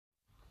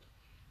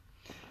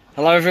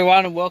Hello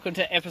everyone and welcome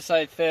to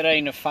episode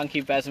 13 of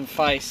Funky Baz and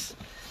Face.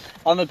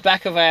 On the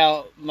back of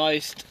our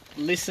most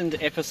listened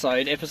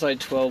episode, episode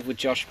 12 with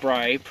Josh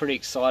Bray, pretty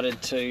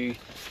excited to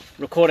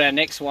record our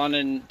next one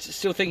and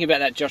still thinking about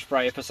that Josh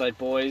Bray episode,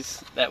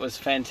 boys. That was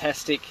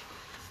fantastic.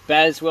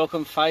 Baz,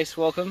 welcome. Face,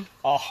 welcome.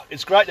 Oh,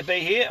 it's great to be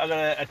here. I've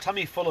got a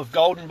tummy full of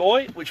Golden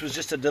Boy, which was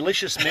just a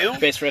delicious meal.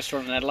 Best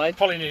restaurant in Adelaide.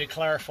 Probably need to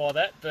clarify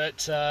that,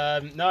 but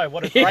no,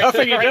 what a Yeah, great, I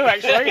think you do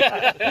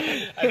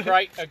actually.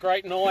 a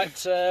great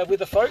night with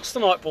the folks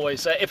tonight,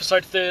 boys.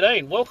 Episode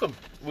 13. Welcome.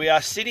 We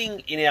are sitting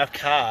in our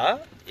car,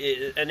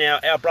 and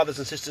our brothers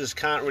and sisters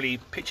can't really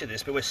picture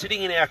this, but we're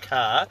sitting in our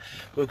car.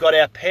 We've got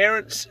our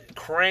parents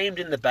crammed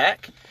in the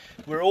back.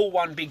 We're all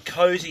one big,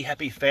 cosy,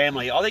 happy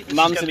family. I think this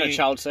Mum's is in gonna the be,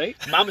 child seat.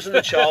 Mum's in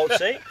the child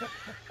seat.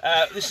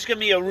 This is going to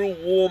be a real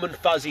warm and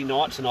fuzzy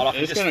night tonight. I can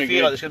It's just gonna be feel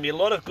good. like there's going to be a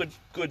lot of good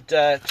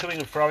toing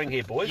and froing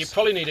here, boys. You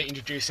probably need to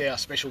introduce our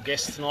special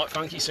guest tonight,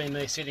 Funky, seeing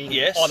they're sitting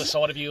Yes. either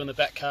side of you in the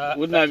back car.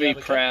 Wouldn't back I be of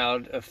the car.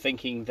 proud of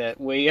thinking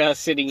that we are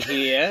sitting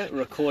here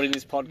recording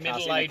this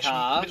podcast in the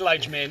car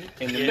Middle-aged men.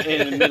 in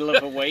the middle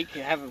of a week?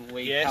 Haven't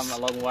we Yes.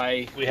 come a long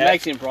way? We have.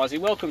 Maxie and Brizzy,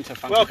 welcome to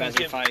Funky Welcome, Baz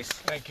and Jim. Face.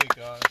 Thank you,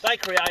 guys. They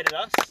created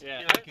us. Yeah.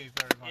 You know? Thank you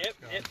very much. Yep,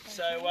 guys. yep.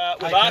 So Hey,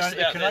 we've asked it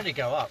about can that. only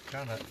go up,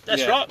 can't it?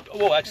 That's Yeah. right.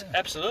 Well,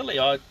 absolutely.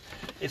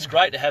 It's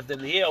great to have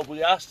them here.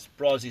 We asked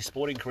Bryce's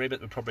sporting career, but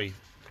we're probably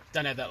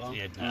Don't have that long.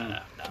 no.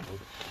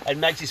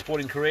 And Magsy's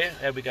sporting career,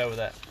 how'd we go with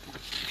that?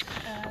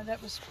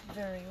 That was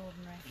very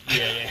ordinary.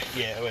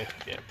 Yeah.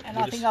 And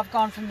I think I've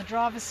gone from the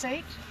driver's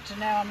seat to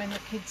now I'm in the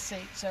kid's seat.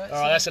 So it's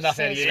All right, that's enough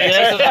out of you.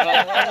 Yeah,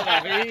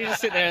 that's enough. You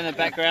just sit there in the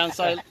background.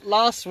 So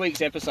last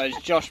week's episode,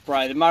 Josh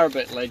Bray, the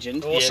Murrabit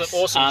legend. Awesome, Yes.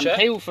 awesome chat.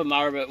 People from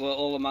Murrabit were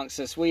all amongst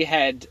us. We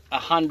had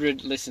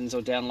 100 listens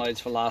or downloads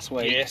for last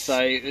week. Yes. So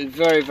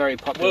very, very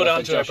popular. Well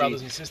done for to our Joshy.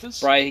 brothers and sisters.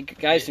 Bray he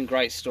gave some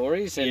great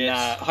stories, and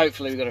Yes.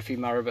 hopefully we've got a few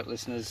Murrabit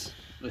listeners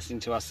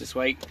listening to us this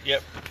week.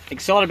 Yep.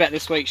 Excited about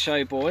this week's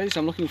show, boys.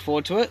 I'm looking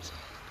forward to it.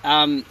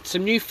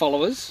 Some new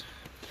followers.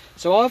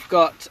 So I've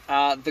got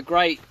the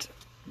great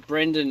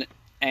Brendan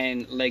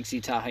and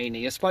Legsy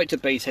Tahini. I spoke to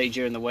BT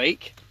during the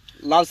week.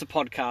 Loves the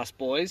podcast,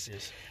 boys.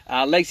 Yes.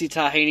 Legsy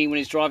Tahini, when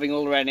he's driving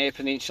all around Eyre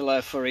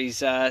Peninsula for his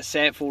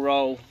sample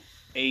roll,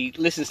 he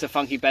listens to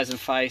Funky Baz and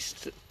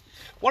Face.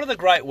 One of the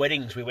great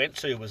weddings we went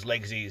to was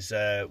Legsy's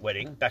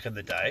wedding back in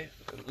the day.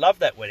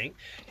 Loved that wedding.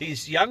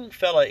 His young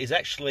fella is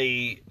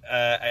actually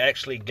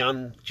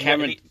gun.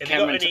 Cameron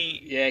Cameron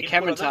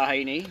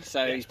Tahini.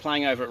 So Yeah. he's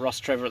playing over at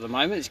Ross Trevor at the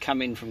moment. He's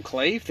come in from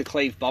Cleve, the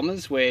Cleve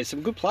Bombers, where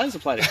some good players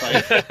have played at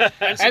Cleve.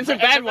 and some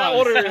bad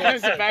ones.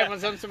 And some bad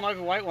ones and some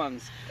overweight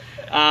ones.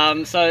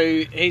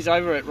 So he's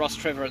over at Ross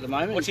Trevor at the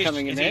moment. What's he's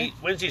coming in there.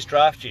 When's his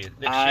draft year?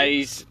 Next year?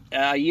 He's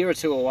a year or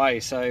two away.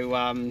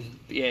 So,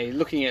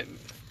 looking at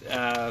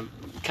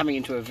coming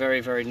into a very,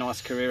 very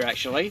nice career,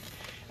 actually.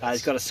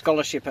 He's got a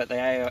scholarship at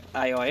the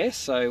AIS,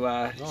 so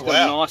he's got a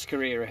wow. nice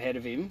career ahead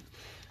of him.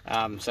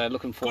 So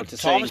looking forward Good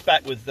to seeing. times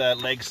back with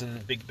Legs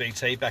and Big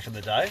BT back in the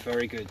day.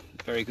 Very good,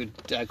 very good.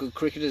 Good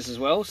cricketers as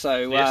well.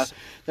 So Yes.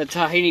 the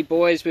Tahini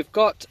boys, we've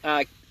got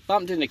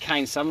bumped into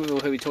Kane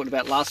Somerville, who we talked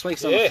about last week.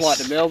 So on the Yes. flight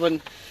to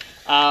Melbourne.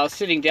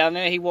 Sitting down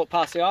there, he walked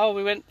past the aisle.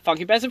 We went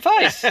Funky Baz and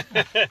Face.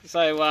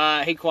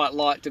 So he quite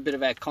liked a bit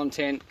of our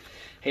content.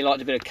 He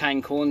liked a bit of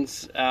Kane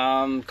Corn's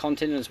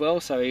content as well,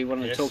 so he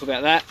wanted Yes. to talk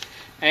about that.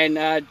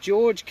 And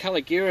George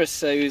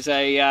Caligiris, who's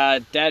a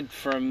dad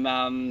from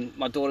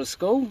my daughter's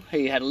school,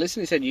 he had a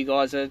listen. He said, "You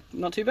guys are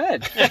not too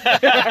bad."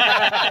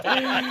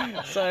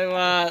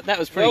 So that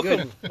was pretty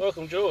Welcome, good.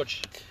 welcome,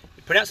 George.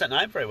 You pronounced that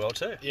name very well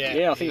too.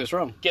 Yeah, I think it was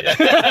wrong. Get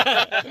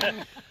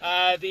that.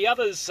 The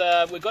others,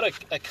 we've got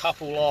a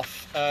couple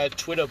off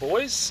Twitter,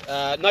 boys.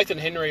 Nathan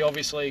Henry,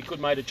 obviously, good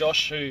mate of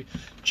Josh, who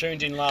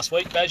tuned in last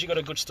week. Baz, you got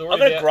a good story. I've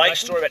got a about great Nathan?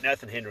 story about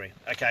Nathan Henry.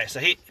 Okay, so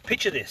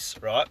picture this,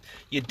 right?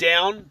 You're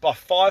down by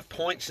 5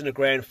 points in a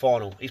grand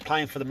final. He's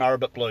playing for the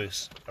Murrabit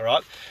Blues, all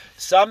right?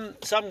 Some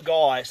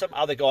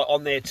other guy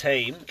on their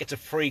team gets a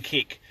free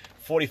kick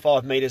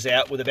 45 metres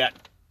out with about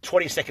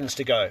 20 seconds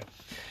to go.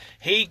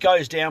 He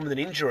goes down with an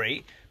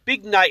injury.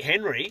 Big Nate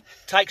Henry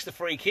takes the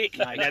free kick.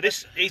 Now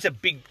he's a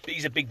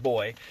big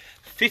boy.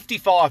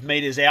 55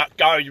 metres out,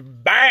 goes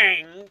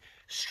bang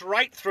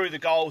straight through the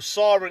goal.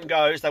 Siren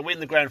goes. They win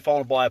the grand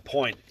final by a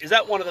point. Is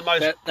that one of the most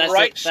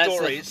great That's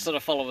stories? the sort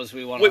of followers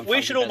we want. We on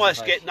Funky should Baz and almost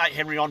Face. get Nate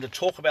Henry on to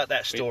talk about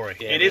that story.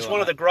 Yeah, it we is will,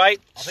 one of mate. the great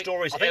I think-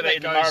 stories I think ever that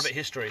in Murrabit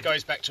history.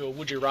 Goes back to a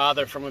Would You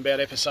Rather from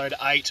about episode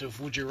 8 of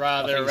Would You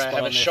Rather I think it's have spot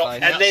a on their shot face.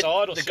 from And then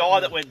outside or the something? guy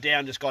that went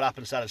down just got up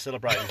and started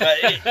celebrating.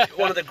 But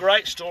one of the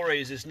great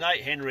stories is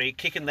Nate Henry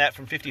kicking that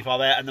from 55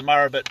 out, and the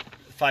Murrabit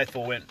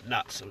faithful went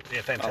nuts. Yeah,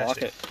 I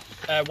fantastic. like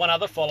it. One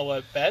other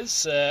follower,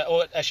 Baz,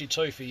 or actually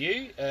two for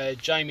you,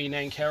 Jamie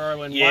Nankaro and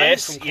Wayne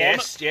Yes, from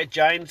Climate. yeah,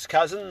 James'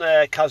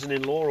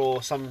 cousin-in-law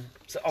or some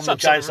on Some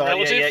the James sort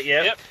of side. relative.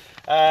 Yeah.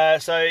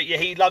 Yep.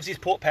 He loves his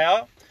Port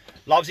Power,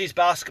 loves his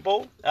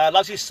basketball,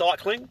 loves his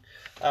cycling,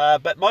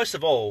 but most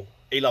of all,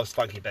 he loves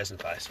Funky Baz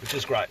and Face, which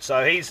is great.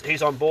 So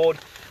he's on board.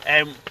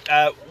 And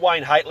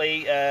Wayne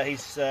Haitley,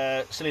 he's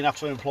silly enough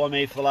to employ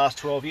me for the last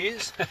 12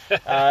 years.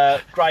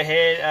 Grey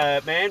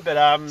hair man,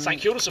 but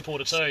St Kilda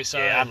supporter too. So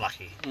yeah,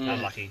 unlucky.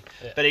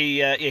 Yeah. But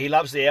he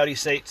loves the Audi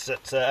seats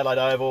at Adelaide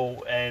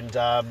Oval, and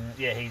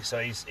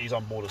he's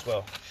on board as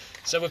well.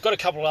 So we've got a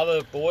couple of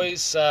other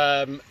boys.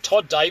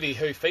 Todd Davey,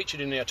 who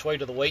featured in our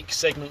Tweet of the Week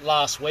segment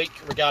last week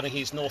regarding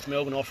his North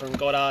Melbourne offer and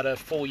Goddard a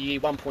 4-year,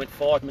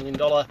 $1.5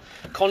 million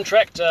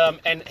contract.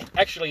 And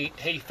actually,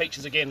 he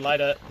features again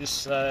later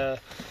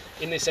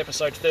in this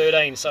episode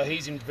 13. So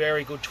he's in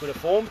very good Twitter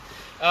form.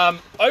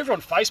 Over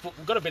on Facebook,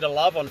 we've got a bit of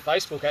love on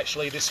Facebook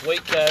actually this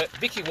week.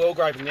 Vicky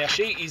Wellgraven, now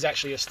she is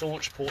actually a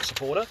staunch Port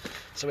supporter.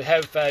 So we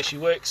have, she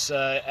works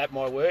at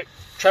my work,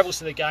 travels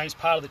to the games,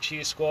 part of the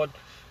cheer squad.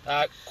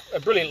 A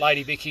brilliant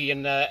lady, Vicky,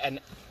 and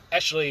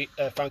actually,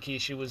 Funky,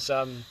 she was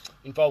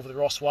involved with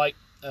the Ross Waite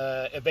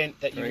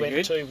event that you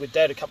went to with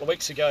Dad a couple of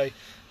weeks ago.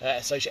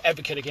 So she's an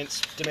advocate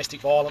against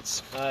domestic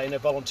violence in her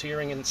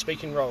volunteering and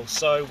speaking roles.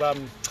 So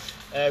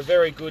a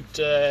very good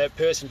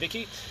person,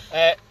 Vicky.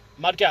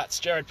 Mudguts,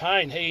 Jared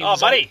Payne. He's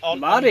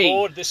on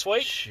board this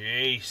week.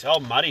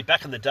 Jeez, Muddy,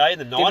 back in the day in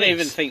the 90s. Didn't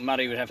even think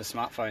Muddy would have a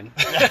smartphone.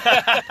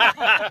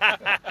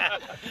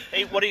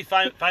 What did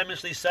he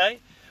famously say?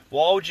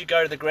 Why would you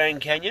go to the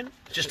Grand Canyon?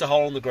 Just a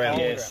hole in the ground.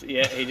 Yes,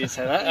 yeah, he did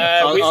say that.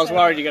 I was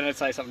worried you were going to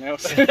say something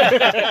else.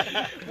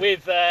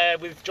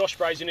 With Josh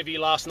Bray's interview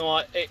last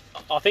night,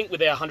 I think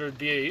with our 100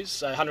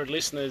 views, 100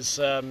 listeners,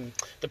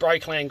 the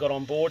Bray clan got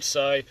on board.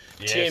 So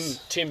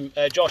yes.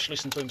 Josh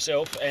listened to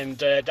himself, and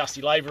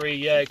Dusty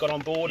Lavery got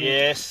on board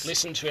and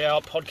listened to our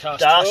podcast.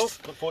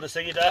 Dust, look forward to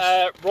seeing you,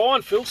 Dust.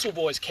 Ryan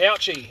Filselboys,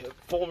 Couchy,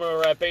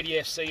 former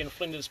BDFC and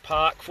Flinders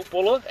Park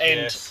footballer,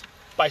 and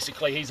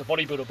basically he's a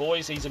bodybuilder,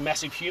 boys. He's a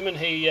massive human.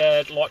 He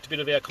liked a bit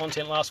of our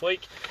content last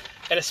week.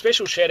 And a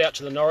special shout out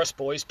to the Norris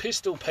boys,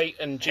 Pistol Pete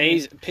and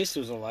Jimmy.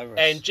 Pistols all over us.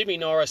 And Jimmy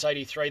Norris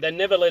 83. They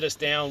never let us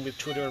down with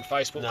Twitter and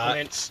Facebook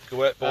comments. Good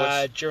work,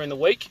 boys. During the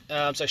week.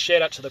 So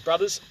shout out to the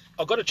brothers.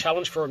 I've got a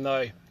challenge for them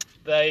though.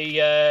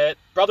 They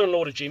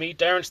brother-in-law to Jimmy,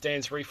 Darren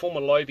Stansbury,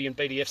 former Lobe and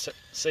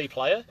BDFC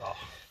player.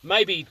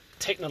 Maybe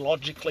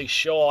technologically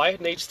shy,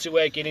 needs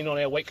to get in on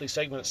our weekly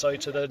segment. So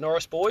to the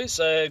Norris boys,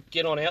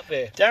 get on out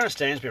there. Darren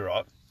Stansbury,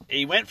 right?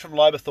 He went from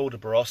Lobethal to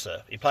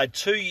Barossa. He played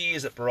 2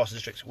 years at Barossa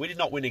Districts. We did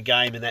not win a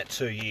game in that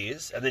 2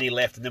 years, and then he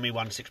left, and then we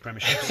won 6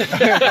 premierships.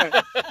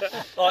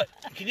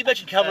 Can you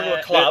imagine coming to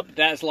a club?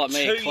 That's like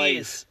me. 2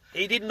 years.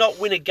 He did not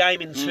win a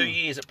game in 2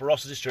 years at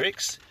Barossa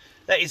Districts.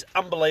 That is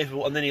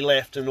unbelievable. And then he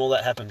left, and all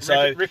that happened.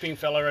 So ripping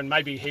fella, and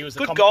maybe he was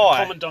the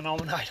common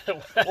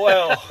denominator.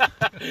 Well,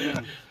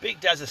 big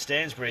Dazza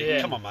Stansbury.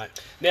 Yeah. Come on, mate.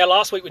 Now,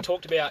 last week we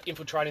talked about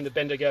infiltrating the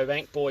Bendigo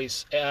Bank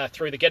boys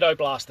through the Ghetto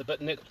Blaster,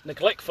 but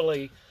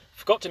neglectfully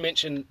forgot to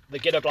mention the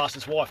Ghetto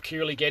Blaster's wife,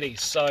 Kiralee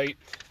Geddes. So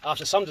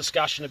after some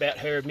discussion about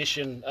her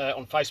admission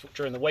on Facebook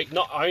during the week,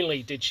 not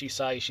only did she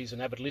say she's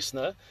an avid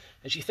listener,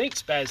 and she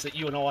thinks, Baz, that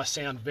you and I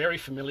sound very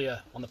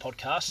familiar on the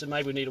podcast, so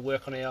maybe we need to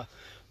work on our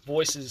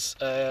voices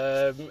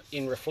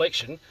in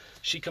reflection.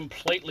 She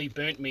completely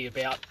burnt me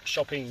about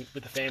shopping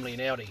with the family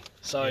in Audi.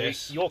 So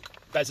your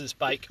Baz's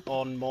bake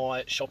on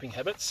my shopping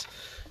habits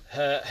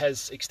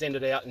has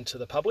extended out into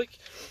the public.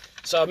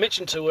 So I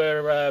mentioned to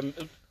her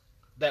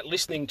that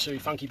listening to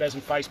Funky Baz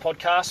and Face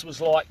podcast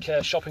was like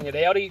shopping at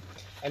Audi,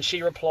 and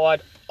she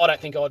replied, I don't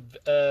think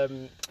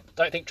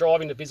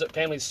driving to visit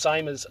family is the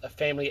same as a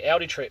family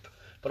Audi trip,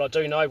 but I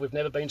do know we've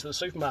never been to the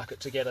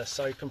supermarket together,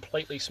 so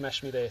completely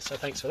smashed me there. So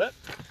thanks for that.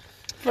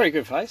 Very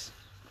good, Face.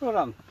 Well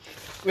done.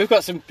 We've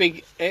got some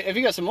big... Have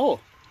you got some more?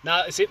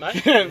 No, that's it,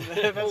 mate.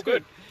 That's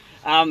good.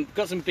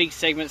 Got some big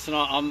segments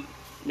tonight.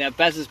 Now,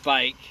 Baz's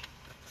Bake,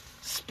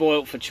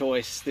 spoilt for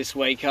choice this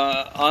week.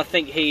 I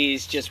think he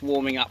is just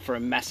warming up for a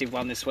massive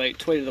one this week.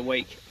 Tweet of the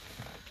week.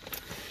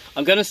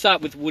 I'm going to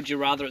start with Would You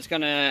Rather. It's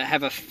going to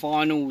have a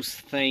finals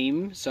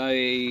theme, so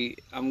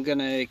I'm going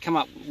to come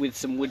up with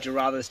some Would You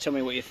Rathers. Tell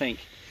me what you think.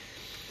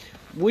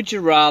 Would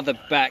you rather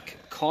back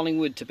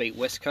Collingwood to beat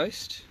West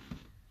Coast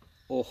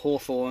or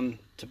Hawthorn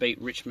to beat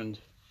Richmond?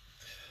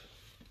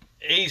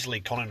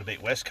 Easily Collingwood to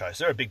beat West Coast.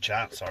 They're a big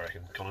chance, I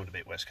reckon, Collingwood to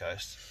beat West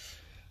Coast.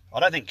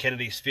 I don't think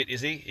Kennedy's fit,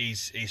 is he?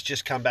 He's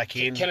just come back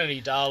in.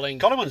 Kennedy, darling.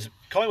 Collingwood's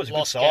a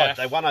good side. Gaff.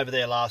 They won over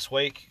there last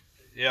week.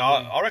 Yeah,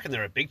 I reckon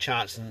they're a big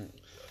chance. And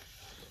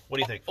what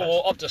do you think?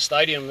 Or Optus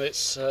Stadium.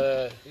 It's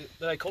do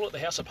they call it the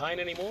House of Pain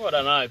anymore? I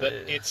don't know, but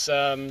it's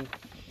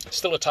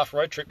still a tough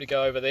road trip to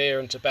go over there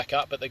and to back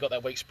up. But they got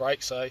that week's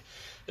break, so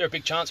they're a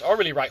big chance. I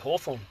really rate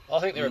Hawthorn.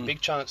 I think they're a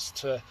big chance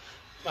to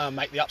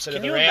make the upset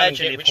of the round. Can you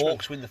imagine if Richmond.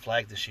 Hawks win the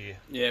flag this year?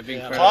 Yeah,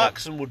 big.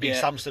 Clarkson would be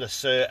some sort of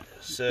Sir.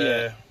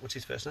 What's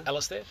his first name?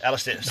 Alistair.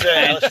 Sir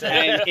Alistair.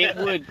 And it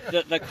would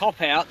the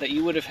cop out that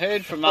you would have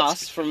heard from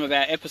us from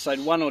about episode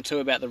 1 or 2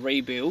 about the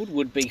rebuild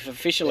would be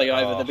officially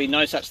over. There'd be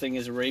no such thing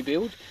as a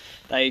rebuild.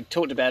 They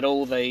talked about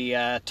all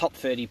the top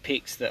 30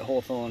 picks that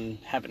Hawthorn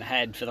haven't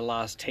had for the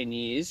last 10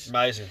 years.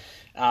 Amazing.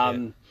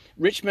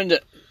 Richmond,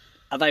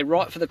 Are they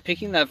right for the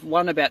picking? They've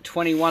won about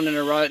 21 in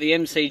a row at the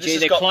MCG. This has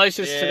They're got-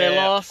 closest to their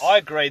yeah, loss. I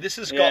agree. This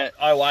has got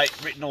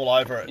 08 written all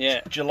over it.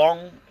 Yeah.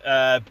 Geelong,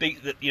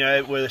 big,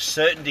 that were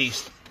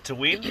certainties to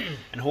win,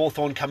 and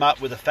Hawthorn come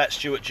up with a fat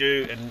Stuart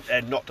Dew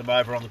and knocked them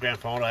over on the grand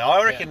final day.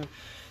 I reckon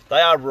they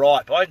are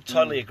right. I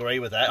totally agree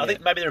with that. I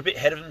think maybe they're a bit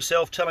ahead of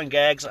themselves, telling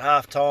gags at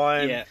half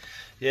time.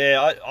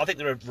 Yeah. I think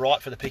they're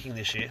right for the picking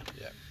this year.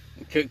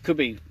 Yeah. Could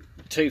be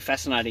two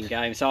fascinating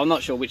games. So I'm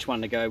not sure which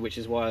one to go, which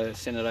is why I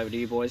sent it over to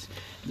you boys.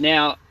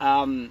 Now,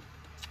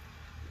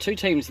 two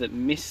teams that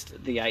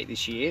missed the 8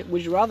 this year.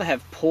 Would you rather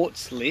have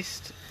Port's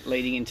list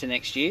leading into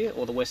next year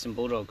or the Western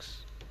Bulldogs?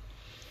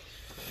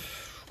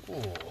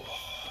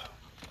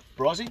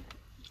 Brozzy?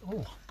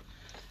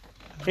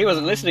 He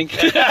wasn't listening. he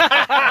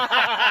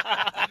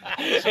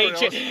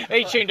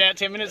tuned out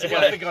 10 minutes I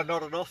ago. think I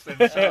nodded off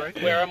then, sorry.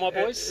 Where are my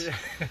boys?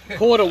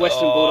 Port or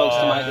Western Bulldogs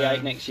to make the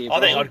 8 next year? I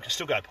think Brian? I'd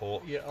still go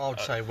Port. Yeah, I would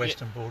say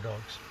Western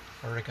Bulldogs.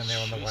 I reckon they're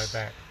on the way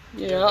back.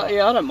 Yeah,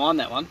 I don't mind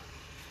that one.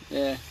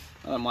 Yeah,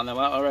 I don't mind that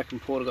one. I reckon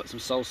Port have got some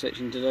soul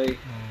searching to do.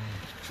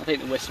 I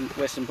think the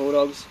Western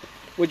Bulldogs.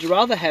 Would you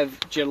rather have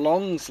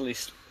Geelong's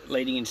list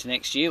leading into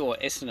next year or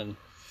Essendon?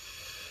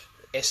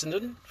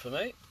 Essendon for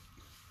me.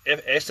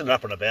 Essendon are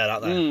up and about,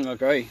 aren't they? I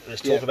agree.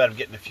 There's talk about them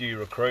getting a few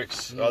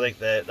recruits. I think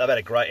they've had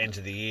a great end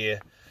to the year.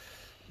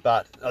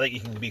 But I think you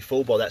can be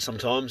fooled by that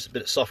sometimes. A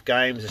bit of soft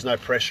games, there's no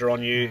pressure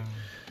on you.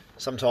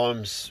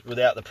 Sometimes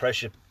without the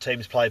pressure,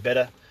 teams play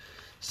better.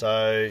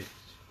 So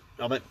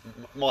I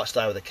might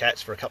stay with the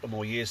Cats for a couple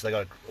more years. They've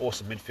got an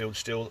awesome midfield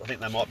still. I think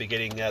they might be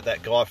getting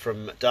that guy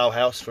from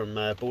Dalehouse from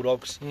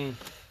Bulldogs.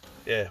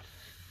 Yeah.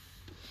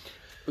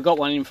 We got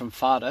one in from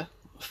Farder,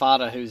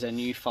 who's a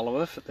new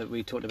follower that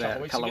we talked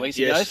about a couple of weeks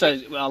ago. Yes. So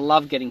I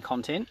love getting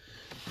content.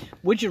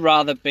 Would you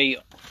rather be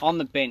on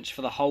the bench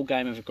for the whole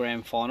game of a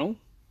grand final,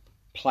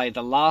 play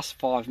the last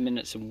 5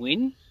 minutes and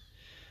win,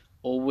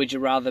 or would you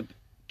rather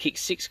kick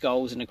 6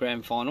 goals in a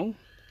grand final,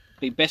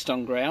 be best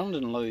on ground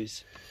and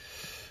lose?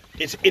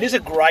 It is a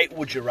great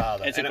would you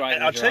rather. It's a and great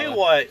and I'll would you tell you rather.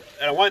 why,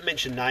 and I won't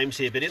mention names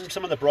here, but in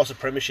some of the Barossa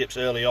premierships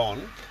early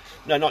on,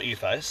 no, not you,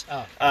 Face.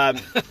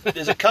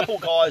 There's a couple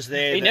guys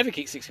there. He that- never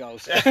kicked 6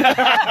 goals.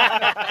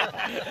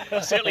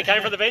 Certainly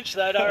came from the bench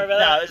though, don't worry about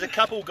No, that. there's a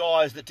couple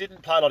guys that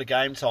didn't play a lot of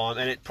game time,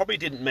 and it probably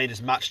didn't mean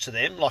as much to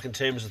them, like in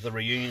terms of the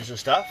reunions and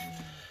stuff.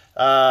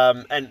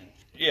 And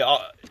yeah,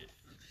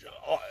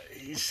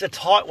 it's a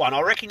tight one.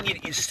 I reckon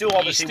you still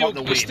obviously want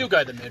the win. You still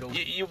go the middle.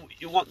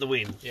 You want the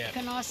win. Yeah.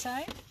 Can I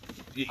say?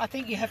 I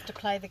think you have to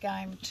play the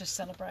game to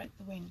celebrate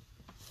the win,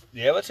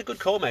 Yeah, well, that's a good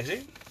call,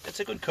 Maxie. That's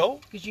a good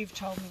call. because you've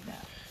told me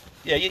that.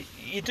 Yeah,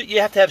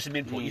 you have to have some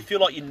input. You feel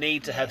like you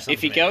need to have something.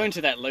 If you go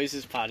into that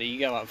losers party, you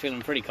go up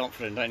feeling pretty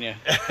confident, don't you?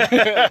 Like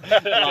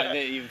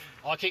that you've,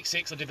 I kicked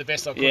 6, I did the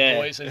best I could,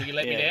 Yeah. boys, and you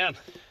let me Yeah. down.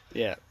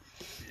 yeah.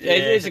 Yeah,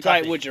 It's a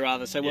great toughie. would you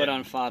rather, so well Yeah.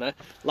 done, Farder.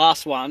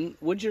 Last one,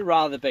 would you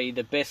rather be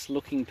the best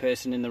looking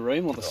person in the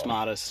room or the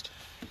smartest?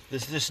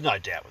 There's no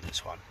doubt with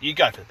this one. You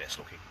go for the best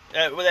looking,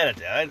 without a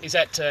doubt. Is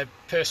that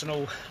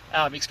personal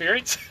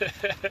experience?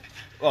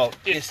 Well,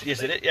 yes, it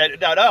is. Yeah,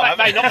 no.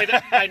 may not be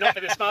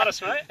the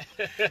smartest, mate.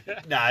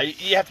 No,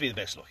 you have to be the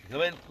best looking. I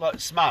mean, like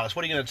smartest.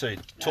 What are you going to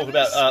do? Talk No,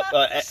 about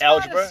the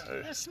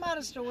algebra? The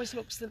smartest always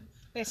looks the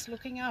best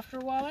looking after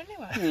a while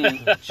anyway.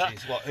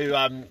 Jeez, what? Who?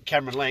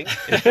 Cameron Lang.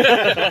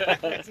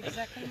 That's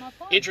exactly my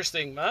point.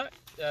 Interesting, mate.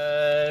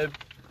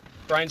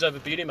 Brains over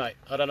beauty, mate.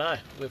 I don't know.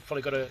 We've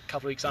probably got a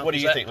couple of examples. What do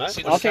you of think, that. mate?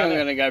 Sit I think I'm in the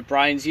going to go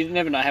brains. You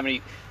never know how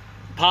many.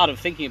 Part of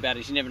thinking about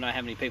it is you never know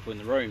how many people in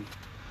the room.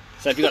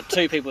 So if you've got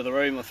 2 people in the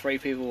room, or 3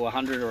 people, or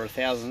 100, or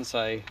 1,000,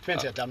 so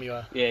Depends how dumb you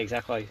are. yeah,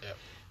 exactly. Yep.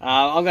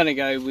 I'm going to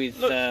go with.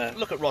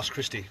 Look at Ross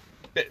Christie,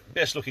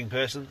 best looking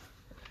person.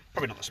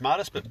 Probably not the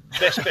smartest, but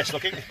best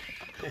looking.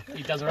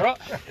 He does all right.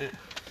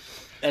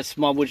 That's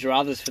my would you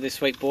rathers for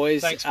this week,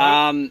 boys. Thanks,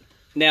 mate.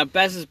 Now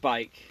Baz's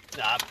bake.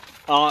 Nah,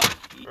 Uh,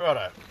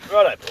 righto,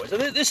 boys.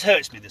 This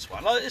hurts me. This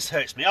one. This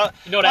hurts me. You're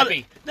not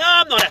happy? No,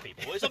 I'm not happy,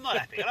 boys. I'm not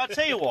happy, and I'll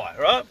tell you why.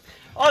 Right?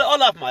 I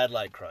love my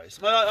Adelaide Crows.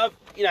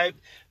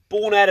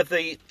 Born out of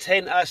the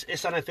 10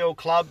 SNFL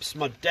clubs.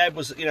 My dad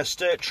was,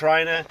 Sturt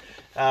trainer.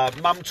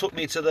 Mum took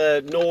me to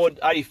the Nord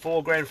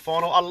 84 grand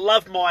final. I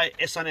love my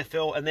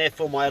SNFL and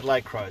therefore my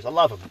Adelaide Crows. I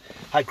love them.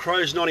 Had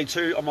Crows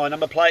 92 on my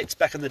number plates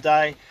back in the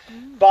day.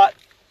 But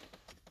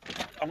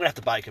I'm going to have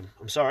to bake them.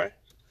 I'm sorry.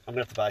 I'm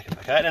going to have to bake them,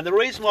 okay? And the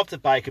reason why I have to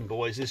bake them,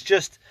 boys, is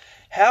just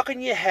how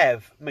can you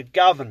have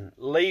McGovern,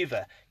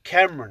 Lever,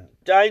 Cameron,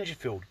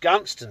 Dangerfield,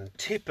 Gunston,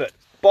 Tippett,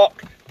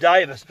 Bock,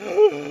 Davis.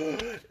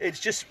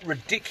 It's just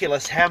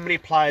ridiculous how many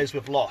players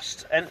we've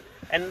lost. And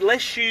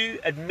unless you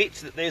admit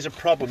that there's a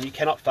problem, you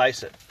cannot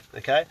face it.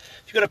 Okay?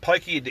 If you've got a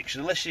pokey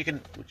addiction, unless you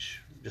can,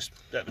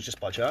 that was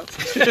just by chance.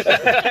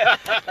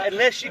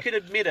 Unless you can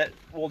admit it,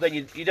 well then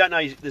you don't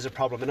know there's a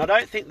problem. And I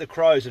don't think the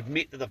Crows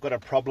admit that they've got a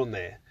problem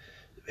there.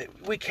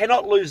 We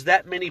cannot lose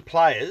that many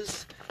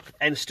players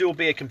and still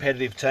be a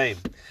competitive team.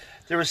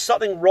 There is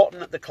something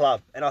rotten at the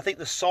club, and I think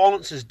the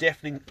silence is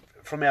deafening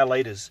from our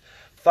leaders.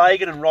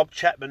 Fagan and Rob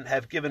Chapman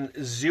have given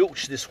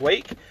zilch this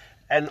week,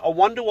 and I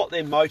wonder what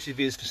their motive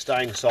is for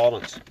staying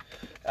silent.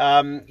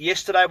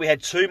 Yesterday we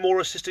had 2 more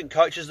assistant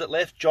coaches that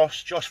left.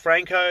 Josh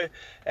Franco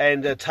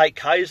and Tate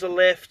Kayser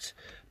left.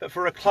 But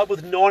for a club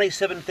with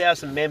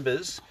 97,000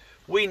 members,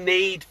 we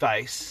need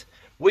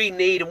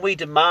and we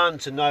demand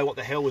to know what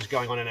the hell is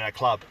going on in our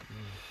club.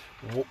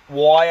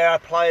 Why are our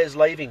players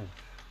leaving?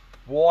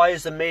 Why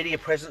is the media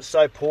presence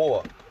so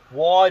poor?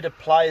 Why do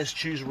players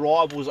choose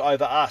rivals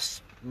over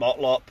us?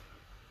 Motlop,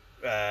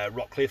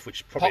 Rockcliffe,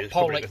 which probably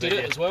Polak did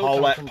it as well.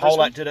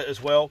 Polak did it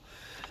as well.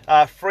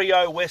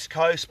 Freo, West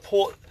Coast,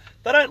 Port.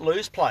 They don't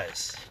lose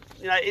players.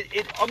 You know,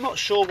 I'm not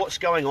sure what's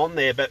going on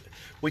there, but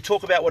we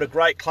talk about what a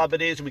great club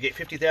it is, and we get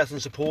 50,000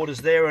 supporters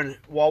there, and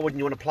why wouldn't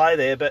you want to play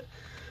there? But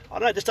I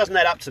don't know, it just doesn't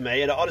add up to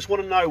me, and I just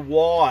want to know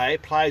why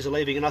players are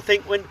leaving. And I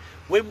think when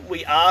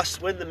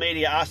the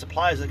media ask the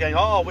players, they're going,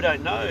 "Oh, we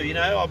don't know. You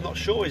know, I'm not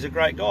sure. He's a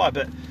great guy,"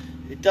 but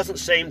it doesn't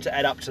seem to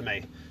add up to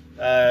me.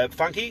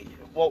 Funky,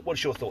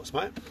 what's your thoughts,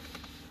 mate?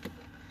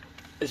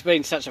 It's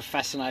been such a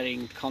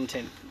fascinating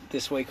content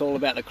this week, all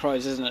about the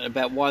Crows, isn't it?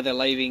 About why they're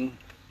leaving.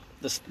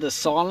 The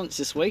silence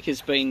this week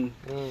has been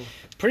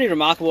pretty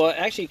remarkable. I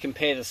actually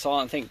compare the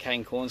silence. I think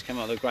Kane Corns came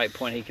up with a great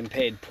point. He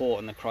compared Port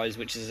and the Crows,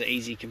 which is an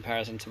easy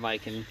comparison to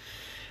make. And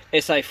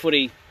SA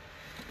footy,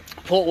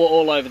 Port were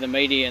all over the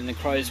media and the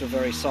Crows were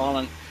very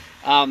silent.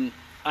 I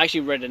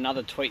actually read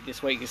another tweet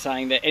this week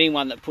saying that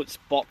anyone that puts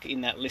Bock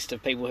in that list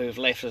of people who have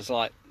left is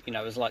like,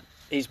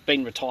 he's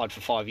been retired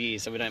for 5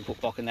 years, so we don't put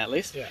Bock in that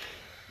list. Yeah.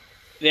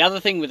 The other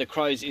thing with the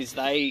Crows is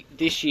they,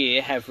 this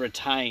year, have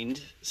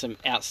retained some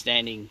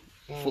outstanding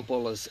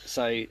footballers.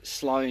 So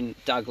Sloan,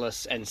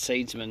 Douglas and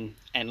Seedsman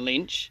and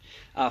Lynch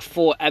are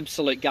 4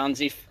 absolute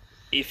guns. If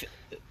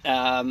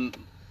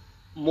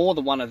more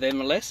than one of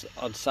them or less,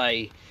 I'd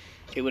say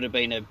it would have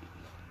been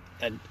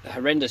a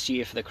horrendous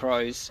year for the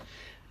Crows.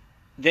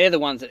 They're the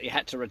ones that you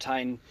had to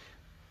retain.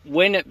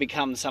 When it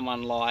becomes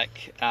someone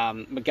like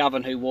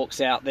McGovern who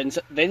walks out,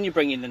 then you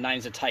bring in the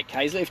names of Tate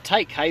Kayser. If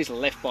Tate Kayser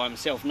left by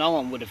himself, no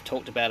one would have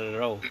talked about it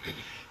at all.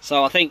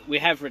 So I think we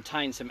have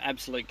retained some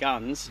absolute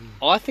guns.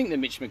 I think the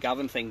Mitch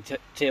McGovern thing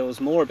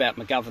tells more about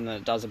McGovern than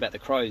it does about the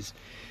Crows.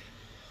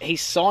 He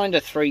signed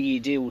a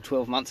 3-year deal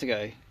 12 months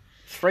ago.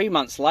 3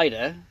 months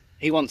later,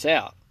 he wants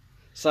out.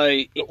 So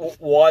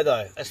why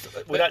though?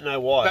 We don't know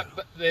why.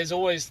 But there's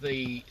always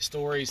the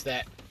stories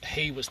that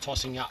he was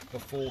tossing up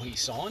before he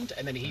signed,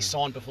 and then he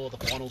signed before the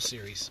final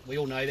series. We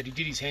all know that he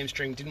did his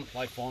hamstring, didn't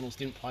play finals,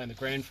 didn't play in the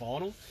grand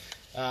final.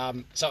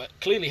 So it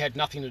clearly had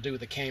nothing to do with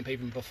the camp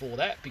even before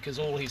that, because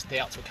all his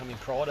doubts were coming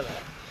prior to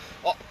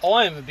that.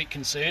 I am a bit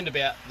concerned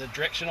about the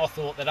direction. I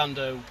thought that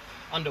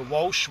under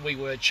Walsh we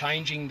were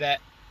changing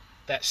that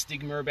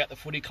stigma about the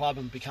footy club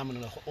and becoming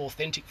an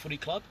authentic footy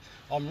club.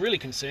 I'm really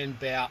concerned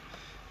about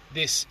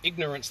this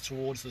ignorance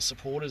towards the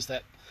supporters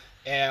that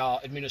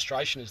our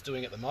administration is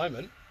doing at the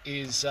moment,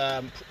 is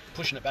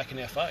pushing it back in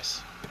our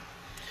face.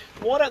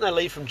 Why don't they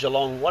leave from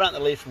Geelong? Why don't they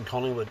leave from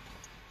Collingwood?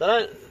 They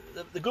don't.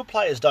 The good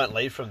players don't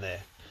leave from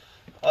there.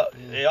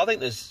 I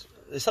think there's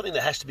something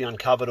that has to be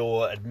uncovered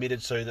or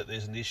admitted to that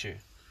there's an issue.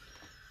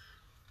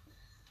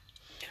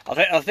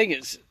 I think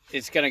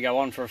it's going to go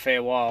on for a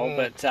fair while,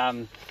 but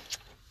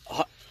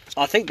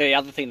I think the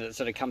other thing that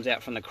sort of comes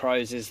out from the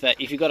Crows is that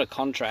if you've got a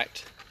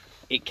contract,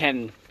 you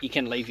can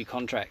leave your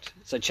contract.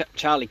 So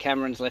Charlie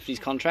Cameron's left his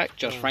contract,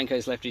 Josh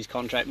Franco's left his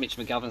contract, Mitch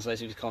McGovern's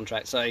left his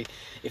contract. So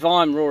if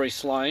I'm Rory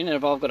Sloane and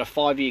if I've got a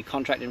 5-year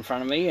contract in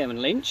front of me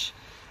and Lynch,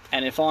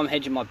 and if I'm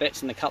hedging my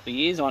bets in a couple of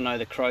years, I know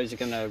the Crows are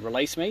going to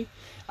release me.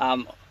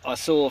 I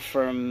saw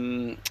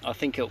from, I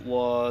think it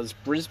was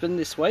Brisbane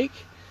this week,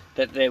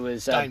 that there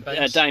was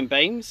Dane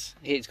Beams.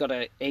 He's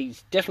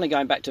definitely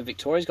going back to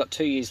Victoria. He's got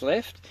 2 years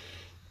left.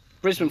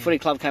 Brisbane Footy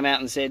Club came out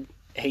and said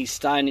he's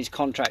staying his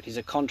contract. He's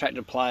a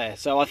contracted player.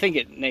 So I think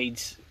it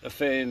needs a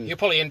firm... He'll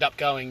probably end up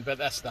going, but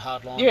that's the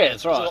hard line. Yeah,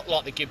 that's right. It's a lot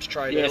like the Gibbs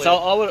trade Yeah, earlier.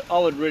 so I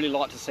would really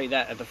like to see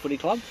that at the footy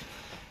club.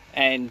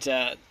 And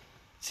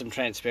some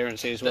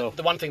transparency as well.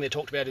 The one thing they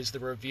talked about is the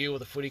review of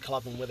the footy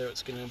club and whether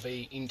it's going to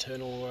be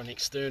internal or an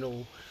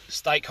external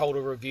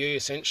stakeholder review,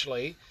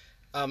 essentially.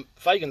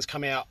 Fagan's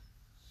come out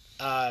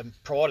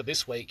prior to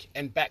this week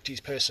and backed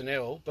his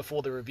personnel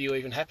before the review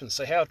even happens.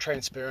 So how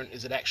transparent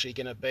is it actually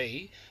going to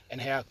be,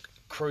 and how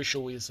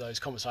crucial is those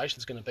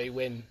conversations going to be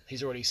when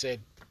he's already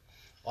said,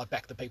 I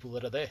back the people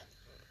that are there?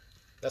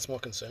 That's my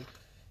concern.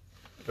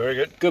 Very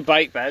good. Good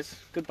bait, Baz.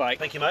 Good bait.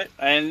 Thank you, mate.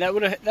 And that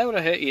would have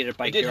hurt you to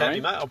bait It did your hurt own.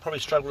 me, mate. I'll probably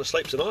struggle to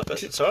sleep tonight,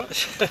 but it's all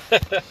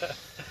right.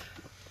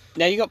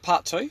 Now you got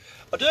part 2.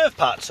 I do have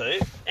part 2,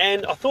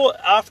 and I thought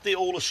after the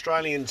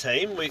All-Australian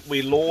team,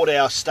 we laud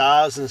our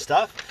stars and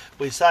stuff.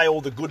 We say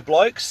all the good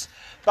blokes,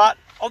 but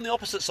on the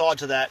opposite side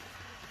to that,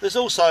 there's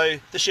also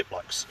the shit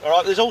blokes, all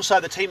right? There's also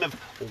the team of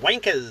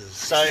wankers.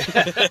 So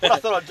what I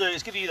thought I'd do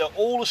is give you the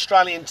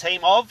All-Australian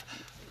team of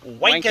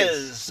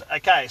wankers.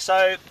 Okay,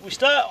 so we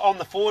start on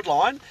the forward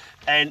line,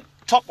 and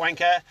top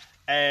wanker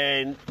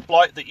and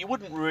bloke that you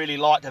wouldn't really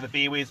like to have a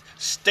beer with,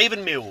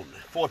 Stephen Milne,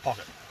 forward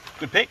pocket.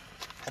 Good pick.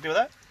 Happy with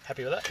that?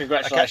 Happy with that?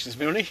 Congratulations,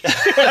 Milne.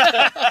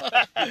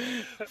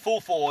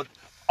 Full forward,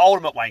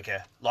 ultimate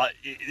wanker. Like,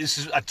 this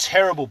is a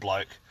terrible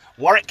bloke.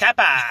 Warwick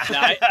Kappa.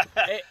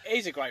 No,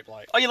 he's a great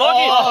bloke. Oh, you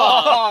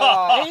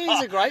like him?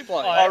 He's a great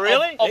bloke. Oh,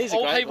 really? He's a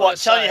all great people bloke. What,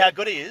 telling you say- how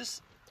good he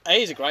is?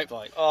 He's a great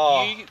bloke.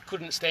 Oh, You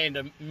couldn't stand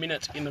a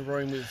minute in the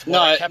room with No,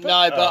 Warwick Kappa.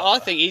 no, but I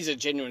think he's a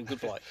genuine good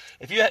bloke.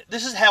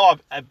 this is how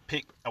I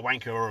pick a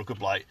wanker or a good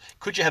bloke.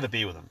 Could you have a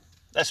beer with him?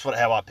 That's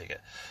how I pick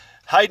it.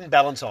 Hayden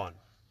Ballantyne.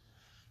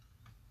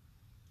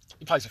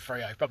 He plays for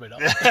Freo, probably not.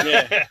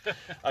 Yeah,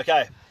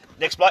 Okay,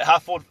 next bloke,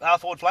 half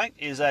forward flank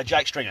is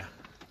Jake Stringer.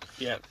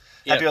 yeah.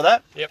 Happy with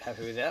that?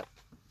 Happy with that.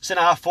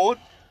 Centre half forward,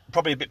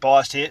 probably a bit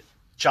biased here.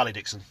 Charlie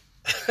Dixon.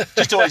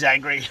 Just always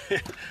angry.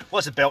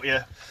 Wants to belt you.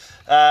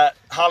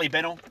 Harley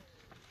Bennell,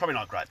 probably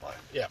not a great bloke.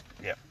 Yeah.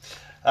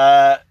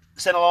 Yeah.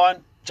 Centre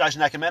line,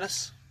 Jason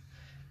Ackermanis.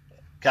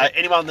 Okay,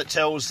 anyone that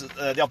tells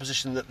the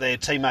opposition that their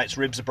teammates'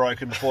 ribs are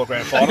broken before a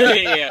grand final,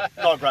 Yeah,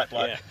 not a great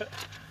bloke. yeah.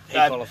 He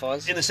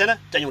qualifies. In the centre,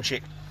 Daniel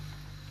Chick.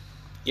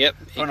 Yep.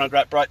 Probably not a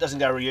great bloke, doesn't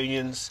go to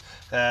reunions.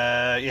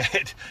 Yeah,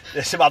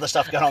 there's some other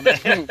stuff going on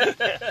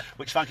there,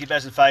 which Funky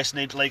Baz and Face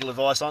need legal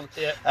advice on.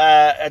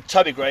 Yeah.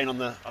 Toby Green on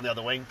the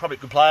other wing, probably a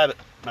good player, but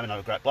maybe not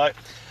a great bloke.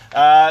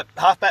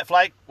 Half-back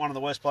flank, one of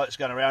the worst blokes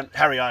going around,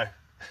 Harry O.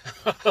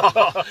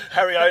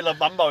 Harry O.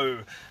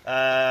 Lamumbo.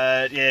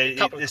 Yeah,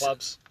 Couple of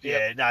clubs.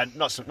 Yeah, no,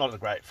 not a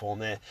great form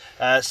there.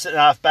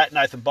 Half-back,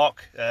 Nathan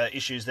Bock.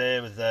 Issues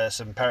there with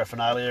some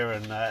paraphernalia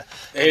and.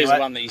 Here's anyway.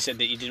 one that you said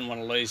that you didn't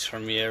want to lose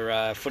from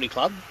your footy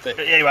club. But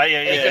Anyway,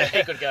 yeah.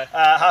 He could go.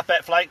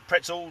 Half-back flank,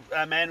 pretzel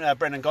man,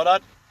 Brendan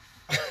Goddard.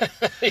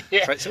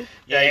 Yeah. pretzel.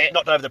 Yeah,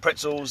 knocked over the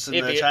pretzels in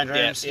He'd the be- change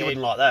rooms. yeah, You yeah.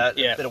 wouldn't like that.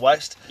 Yeah. Bit of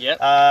waste. Yep.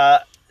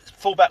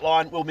 Full-back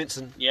line, Will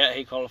Minson. Yeah,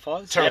 he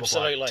qualifies. Terrible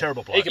Absolutely. bloke.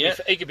 Terrible bloke. He could, Yeah.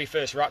 he could be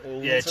first ruck.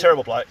 Yeah,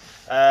 terrible bloke.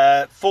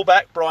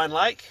 Full-back, Brian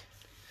Lake.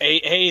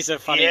 He's a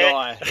funny Yeah.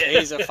 guy.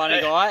 He's a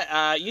funny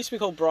guy. Used to be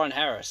called Brian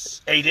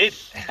Harris. He did.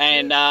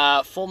 And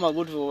former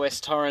Woodville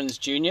West Torrens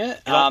Junior.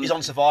 He's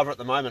on Survivor at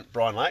the moment,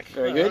 Brian Lake.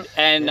 Very good.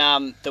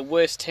 And the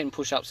worst 10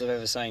 push-ups I've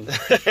ever seen.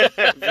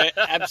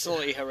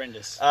 Absolutely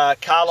horrendous.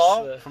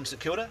 Carlisle from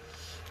St Kilda.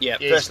 Yeah.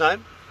 Yeah. First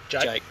name.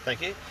 Jake.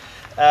 Thank you.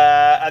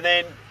 And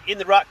then in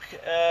the ruck,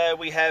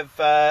 we have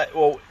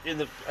in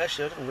the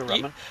actually I don't know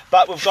Ruckman,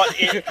 but we've got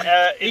in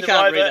the You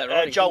can't read rover that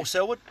writing, Joel can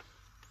Selwood.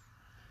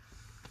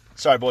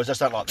 Sorry, boys, I just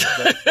don't like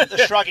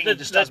the shrugging. The-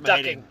 just the does my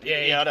head in. ducking.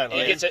 Yeah, I don't he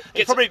like gets it. it- He's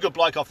gets probably a good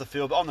bloke off the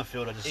field, but on the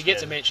field, I just He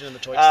gets a mention in the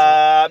tweets.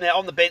 Now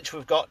on the bench,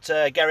 we've got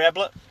Gary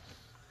Ablett.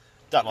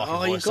 Don't like him. Oh,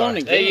 boys, you've gone sorry.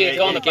 again. Yeah, you've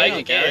gone again,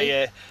 again, Gary.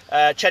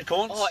 Yeah. Chad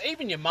Corns. Oh,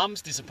 even your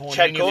mum's disappointed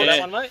Chad in you for Corns.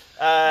 that one,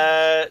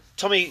 mate.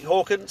 Tommy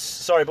Hawkins.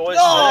 Sorry, boys.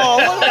 Oh,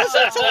 what was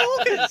that, Tom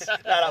Hawkins?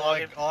 No, I don't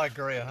like him. I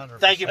agree 100%.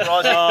 Thank you,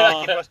 Bryce.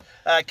 Thank you,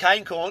 Bryce.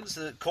 Kane Corns.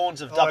 The Corns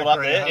have doubled up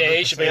agree, there. Yeah,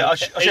 he should be. I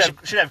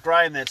should have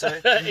Graham there too.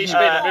 He should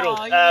be in the middle.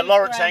 Oh, you leave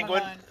Lawrence Graham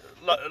Angwin. alone.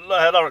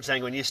 Lawrence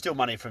Angwin, you steal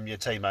money from your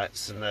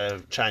teammates in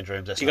the change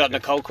rooms. That's You not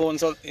got good. Nicole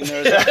Corns in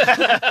there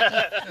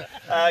as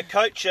well?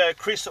 Coach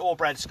Chris or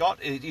Brad Scott.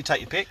 You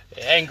take your pick.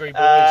 Angry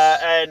boys.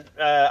 And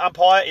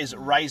umpire is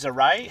Razor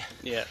Ray.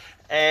 Yeah.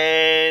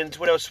 And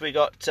what else we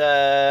got?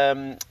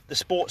 The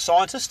sports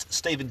scientist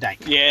Stephen Dank.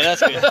 Yeah,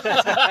 that's good.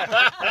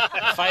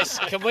 Face,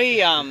 can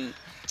we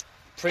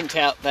print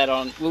out that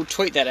on... We'll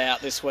tweet that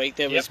out this week.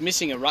 There was Yep.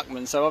 missing a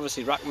ruckman, so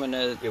obviously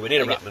ruckman... Yeah, we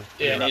need a ruckman.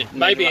 Yeah, need a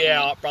maybe ruckman.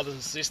 our brothers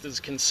and sisters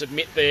can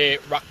submit their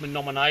ruckman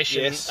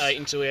nomination Yes.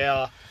 into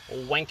our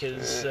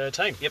Wankers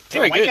team. Yep.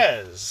 Very good.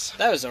 Wankers.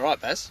 That was all right,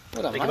 Baz.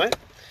 Well done, Thank you, mate. mate.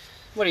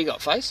 What do you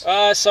got, Face?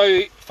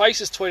 So,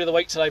 Faces tweet of the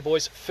week today,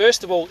 boys.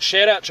 First of all,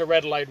 shout out to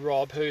Radelaide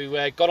Rob, who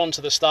got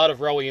onto the start of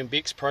Rowie and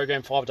Bix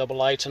program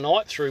 5AA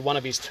tonight through one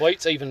of his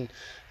tweets. Even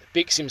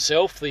Bix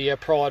himself, the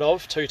pride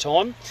of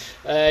two-time,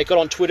 got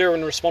on Twitter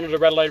and responded to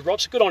Radelaide Rob.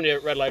 So good on you,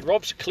 Radelaide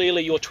Rob. So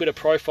clearly your Twitter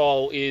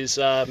profile is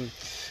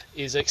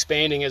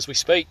expanding as we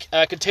speak.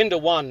 Contender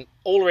 1,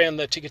 all around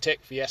the Ticketek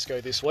fiasco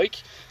this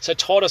week. So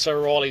Titus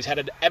O'Reilly's had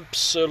an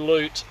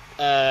absolute...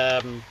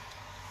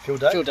 Phil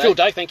Day. Phil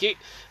Day, thank you.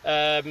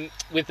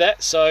 With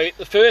that, so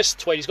the first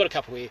tweet, he's got a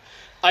couple here.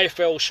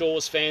 AFL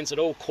Shores fans at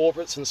all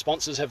corporates and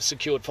sponsors have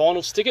secured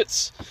finals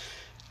tickets.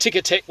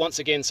 Ticketek once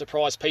again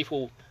surprised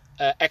people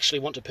actually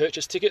want to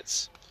purchase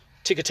tickets.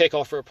 Ticketek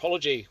offer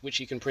apology, which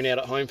you can print out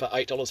at home for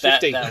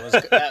 $8.50.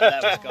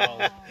 That was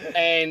gold.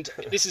 And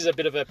this is a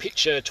bit of a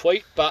picture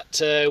tweet,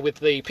 but with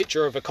the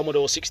picture of a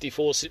Commodore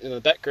 64 sitting in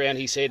the background,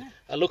 he said,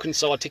 a look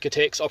inside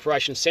Ticketek's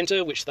operations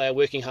centre, which they are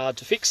working hard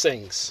to fix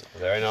things.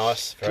 Very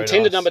nice. Very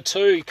Contender nice. number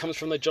 2 comes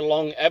from the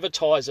Geelong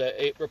Advertiser.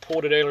 It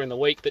reported earlier in the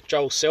week that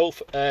Joel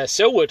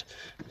Selwood,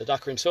 the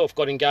Ducker himself,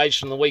 got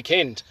engaged on the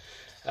weekend.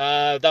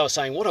 They were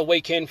saying, what a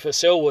weekend for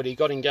Selwood. He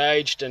got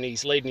engaged and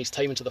he's leading his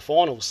team into the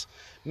finals.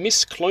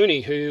 Miss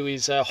Clooney, who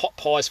is Hot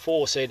Pies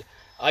 4, said,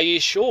 are you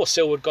sure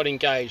Selwood got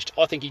engaged?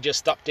 I think he just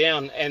stuck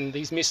down and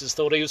his missus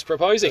thought he was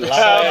proposing.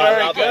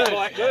 Very good. good.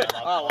 Quite good.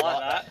 I like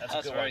that. That's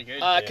That's a good very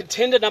one. good.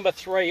 Contender number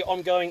 3,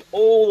 I'm going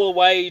all the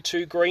way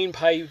to Green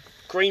Bay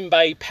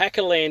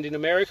Packerland in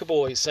America,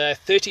 boys.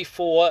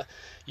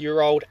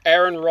 34-year-old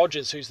Aaron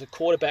Rodgers, who's the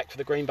quarterback for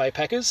the Green Bay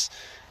Packers,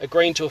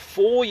 agreeing to a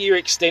 4-year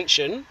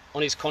extension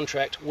on his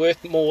contract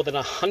worth more than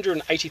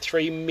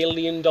 $183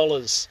 million.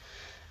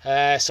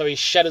 So he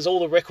shatters all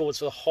the records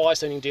for the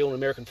highest earning deal in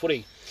American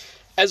footy.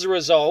 As a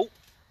result,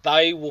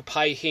 they will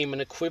pay him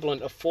an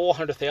equivalent of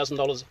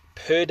 $400,000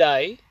 per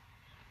day,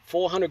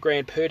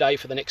 $400,000 per day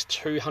for the next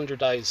 200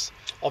 days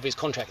of his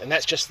contract, and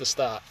that's just the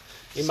start.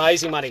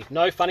 Amazing money.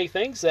 No funny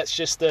things. That's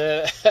just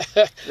a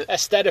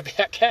stat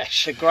about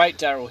cash. The great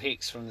Daryl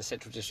Hicks from the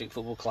Central District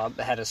Football Club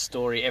had a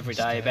story every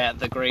day about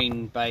the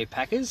Green Bay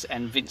Packers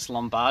and Vince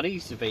Lombardi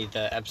to be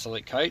the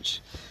absolute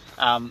coach.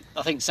 I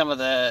think some of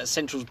the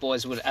Central's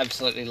boys would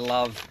absolutely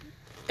love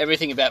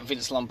everything about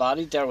Vince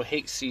Lombardi. Daryl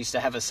Hicks used to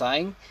have a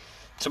saying,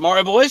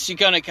 "Tomorrow, boys, you're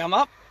going to come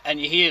up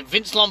and you hear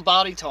Vince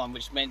Lombardi time,"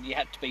 which meant you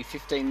had to be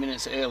 15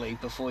 minutes early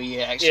before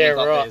you actually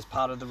got there as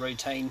part of the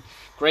routine.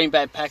 Green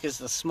Bay Packers,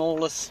 the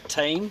smallest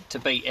team to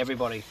beat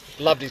everybody.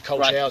 Loved his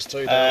cold showers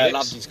too.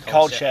 Loved his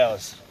cold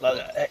showers.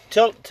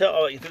 Tell.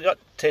 If you've got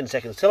 10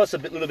 seconds, tell us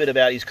little bit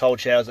about his cold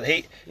showers.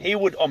 That he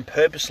would on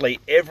purposely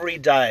every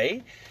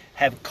day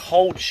have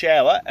cold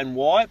shower, and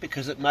why?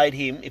 Because it made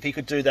him, if he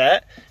could do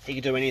that, he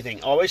could do anything.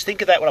 I always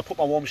think of that when I put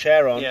my warm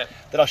shower on,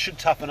 that I should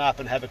toughen up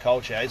and have a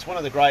cold shower. It's one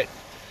of the great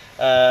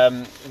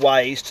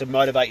ways to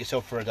motivate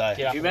yourself for a day.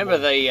 Do you remember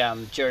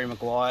the Jerry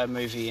Maguire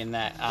movie in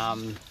that,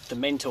 the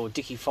mentor,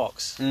 Dickie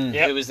Fox,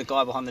 who was the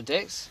guy behind the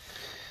decks?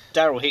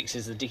 Daryl Hicks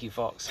is the Dickie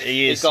Fox.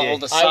 He is. He's got all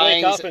the sayings. I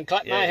wake up and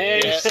clap my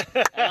hands.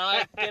 And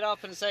I get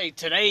up and say,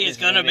 today is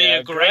going to be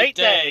a great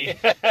day.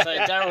 So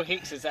Daryl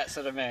Hicks is that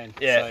sort of man.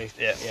 Yeah.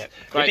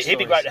 Great He'd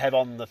be great to have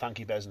on the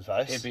Funky Baz and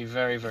Face. He'd be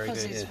very, very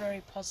Because good. he's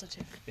very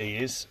positive. He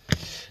is.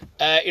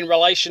 In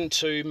relation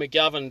to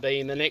McGovern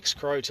being the next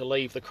Crow to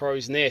leave the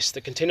Crow's nest, the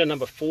contender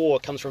number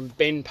 4 comes from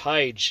Ben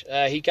Page.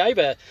 He gave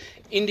a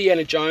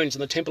Indiana Jones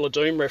and the Temple of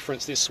Doom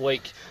reference this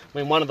week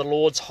when one of the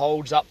lords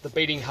holds up the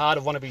beating heart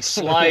of one of his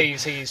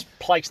slaves. He's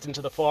placed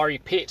into the fiery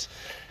pit.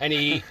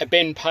 And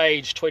Ben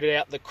Page tweeted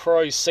out the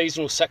Crows'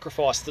 seasonal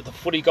sacrifice that the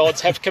footy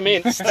gods have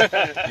commenced.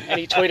 And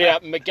he tweeted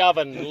out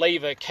McGovern,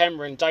 Lever,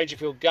 Cameron,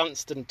 Dangerfield,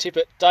 Gunston,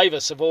 Tippett,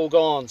 Davis have all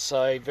gone.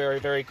 So very,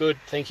 very good.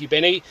 Thank you,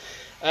 Benny.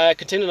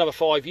 Contender number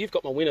 5, you've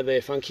got my winner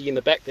there, Funky, in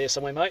the back there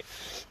somewhere, mate,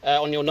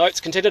 on your notes.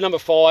 Contender number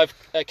 5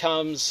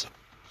 comes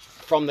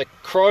from the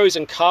Crows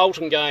and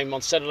Carlton game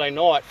on Saturday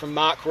night from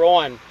Mark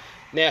Ryan.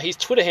 Now, his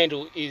Twitter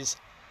handle is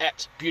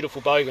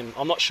 @BeautifulBogan.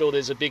 I'm not sure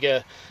there's a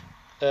bigger...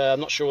 I'm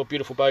not sure what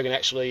Beautiful Bogan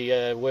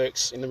actually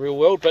works in the real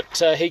world, but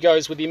he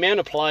goes, with the amount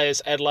of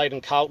players Adelaide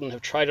and Carlton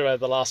have traded over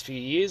the last few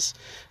years,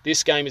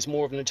 this game is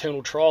more of an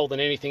eternal trial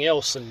than anything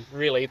else, and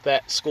really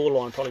that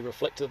scoreline probably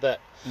reflected that.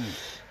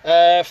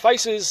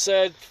 Faces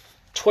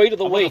tweet of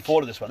the I'm week. looking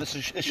forward to this one. This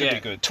should be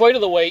good. Tweet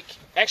of the week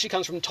actually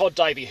comes from Todd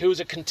Davey, who was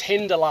a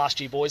contender last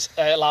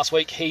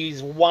week.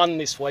 He's won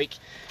this week.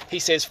 He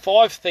says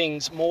 5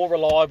 things more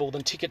reliable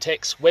than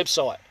Ticketek's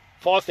website.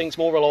 5 things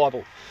more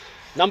reliable.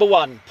 Number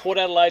 1, Port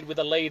Adelaide with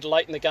a lead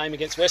late in the game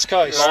against West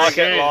Coast. Like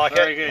it.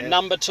 Very good.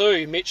 Number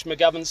 2, Mitch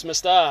McGovern's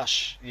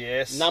moustache.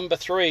 Yes. Number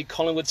 3,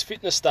 Collingwood's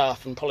fitness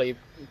staff, and probably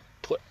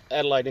put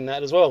Adelaide in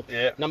that as well.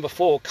 Yeah. Number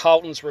 4,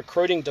 Carlton's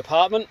recruiting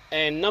department.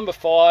 And number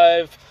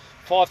 5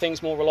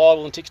 things more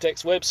reliable than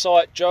Ticketek's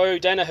website, Joe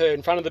Danaher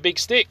in front of the big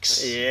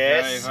sticks.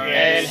 Yes. Very, very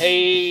And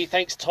he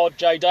thanks Todd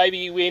J. Davey,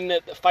 you win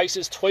at the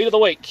Faces Tweet of the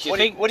Week. What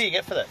do you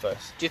get for that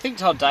first? Do you think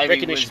Todd Davey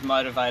Recognition. was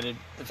motivated,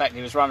 the fact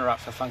he was runner-up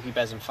for Funky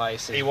Baz and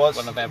Face? He was.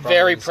 One of our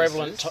Very brothers and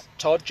prevalent, sisters?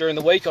 Todd, during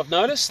the week, I've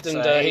noticed,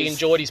 and So he he's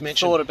enjoyed his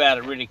mention. Thought about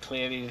it really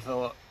clearly. He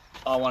thought,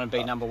 I want to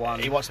be number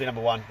 1. He wants to be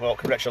number 1. Well,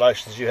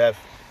 congratulations, you have.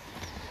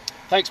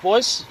 Thanks,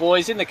 boys.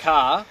 Boys, in the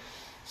car,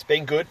 It's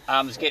been good.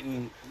 it's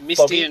getting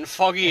misty and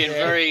foggy and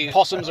very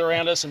Possums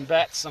around us and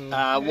bats, and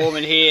warm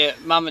in here.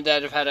 Mum and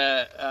Dad have had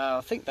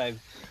I think they've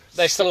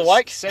they're still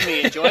awake.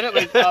 semi-enjoyed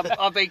it.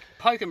 I've been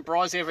poking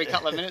Bryce every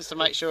couple of minutes to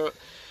make sure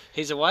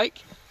he's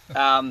awake.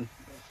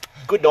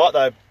 Good night,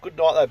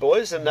 though,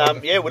 boys.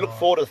 And we look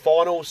forward to the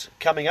finals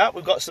coming up.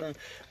 We've got some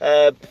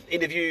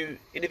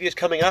interviews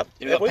coming up.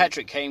 We've got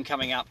Patrick Keane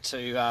coming up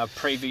to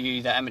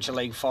preview the Amateur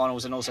League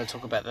finals and also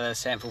talk about the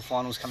Sample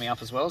finals coming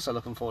up as well. So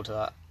looking forward to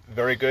that.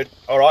 Very good.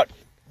 All right.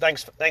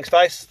 Thanks,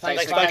 Face.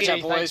 Thanks, Funky.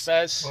 Funky. Thanks,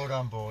 Baz. Well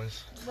done,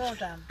 boys. Well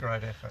done.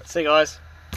 Great effort. See you guys.